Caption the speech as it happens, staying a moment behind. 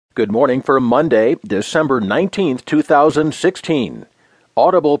Good morning for Monday, December 19th, 2016.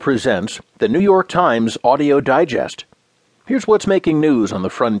 Audible presents the New York Times Audio Digest. Here's what's making news on the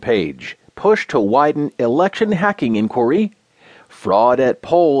front page. Push to widen election hacking inquiry. Fraud at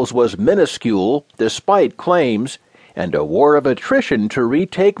polls was minuscule despite claims, and a war of attrition to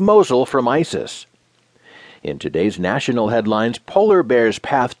retake Mosul from ISIS. In today's national headlines, polar bear's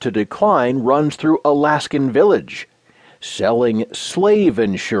path to decline runs through Alaskan village. Selling slave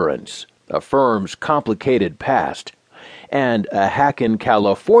insurance, affirms complicated past, and a hack in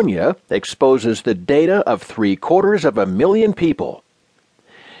California exposes the data of 750,000 people.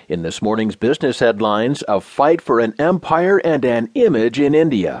 In this morning's business headlines, a fight for an empire and an image in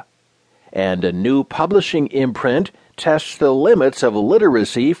India, and a new publishing imprint tests the limits of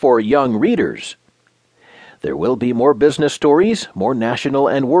literacy for young readers. There will be more business stories, more national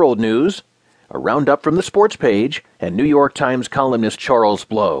and world news, a roundup from the sports page, and New York Times columnist Charles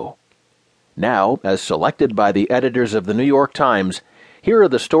Blow. Now, as selected by the editors of the New York Times, here are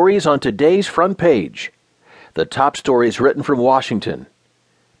the stories on today's front page. The top stories written from Washington.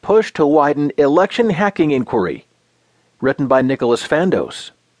 Push to widen election hacking inquiry. Written by Nicholas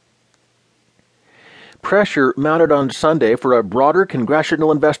Fandos. Pressure mounted on Sunday for a broader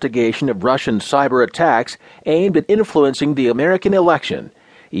congressional investigation of Russian cyber attacks aimed at influencing the American election,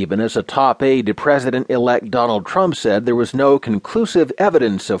 even as a top aide to President-elect Donald Trump said there was no conclusive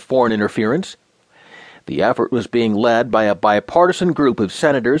evidence of foreign interference. The effort was being led by a bipartisan group of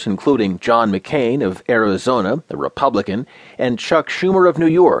senators, including John McCain of Arizona, a Republican, and Chuck Schumer of New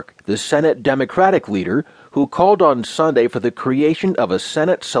York, the Senate Democratic leader, who called on Sunday for the creation of a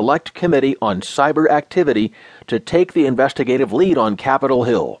Senate Select Committee on Cyber Activity to take the investigative lead on Capitol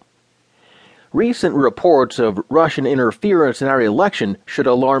Hill. Recent reports of Russian interference in our election should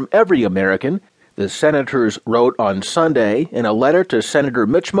alarm every American, the senators wrote on Sunday in a letter to Senator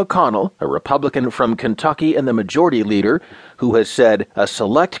Mitch McConnell, a Republican from Kentucky and the majority leader, who has said a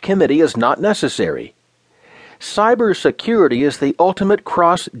select committee is not necessary. Cybersecurity is the ultimate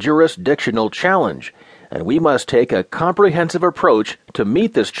cross-jurisdictional challenge, and we must take a comprehensive approach to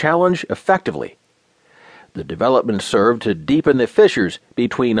meet this challenge effectively. The development served to deepen the fissures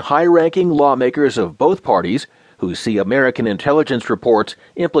between high-ranking lawmakers of both parties who see American intelligence reports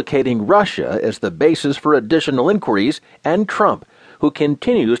implicating Russia as the basis for additional inquiries, and Trump, who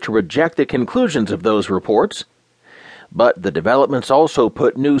continues to reject the conclusions of those reports. But the developments also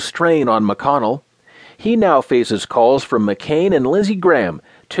put new strain on McConnell. He now faces calls from McCain and Lindsey Graham,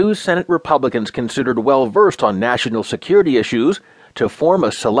 two Senate Republicans considered well-versed on national security issues, to form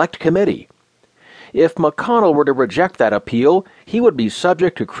a select committee. If McConnell were to reject that appeal, he would be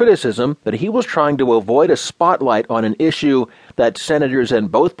subject to criticism that he was trying to avoid a spotlight on an issue that senators in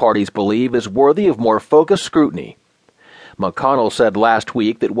both parties believe is worthy of more focused scrutiny. McConnell said last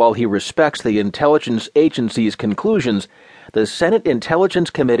week that while he respects the intelligence agency's conclusions, the Senate Intelligence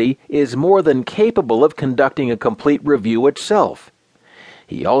Committee is more than capable of conducting a complete review itself.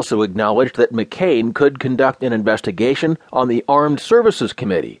 He also acknowledged that McCain could conduct an investigation on the Armed Services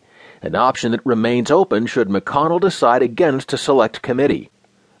Committee, an option that remains open should McConnell decide against a select committee.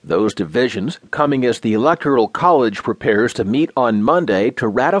 Those divisions, coming as the Electoral College prepares to meet on Monday to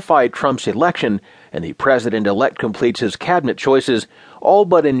ratify Trump's election and the president-elect completes his cabinet choices, all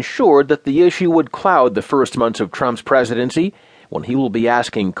but ensured that the issue would cloud the first months of Trump's presidency, when he will be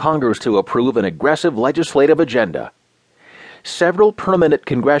asking Congress to approve an aggressive legislative agenda. Several permanent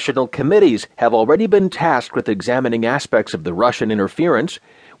congressional committees have already been tasked with examining aspects of the Russian interference,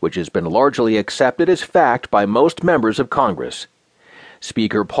 which has been largely accepted as fact by most members of Congress.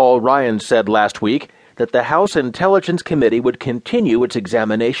 Speaker Paul Ryan said last week that the House Intelligence Committee would continue its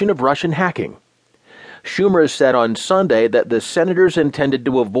examination of Russian hacking. Schumer said on Sunday that the senators intended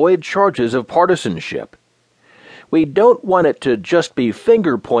to avoid charges of partisanship. "We don't want it to just be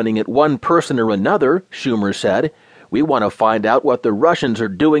finger-pointing at one person or another," Schumer said. "We want to find out what the Russians are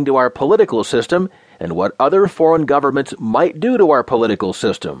doing to our political system and what other foreign governments might do to our political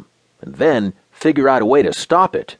system, and then figure out a way to stop it."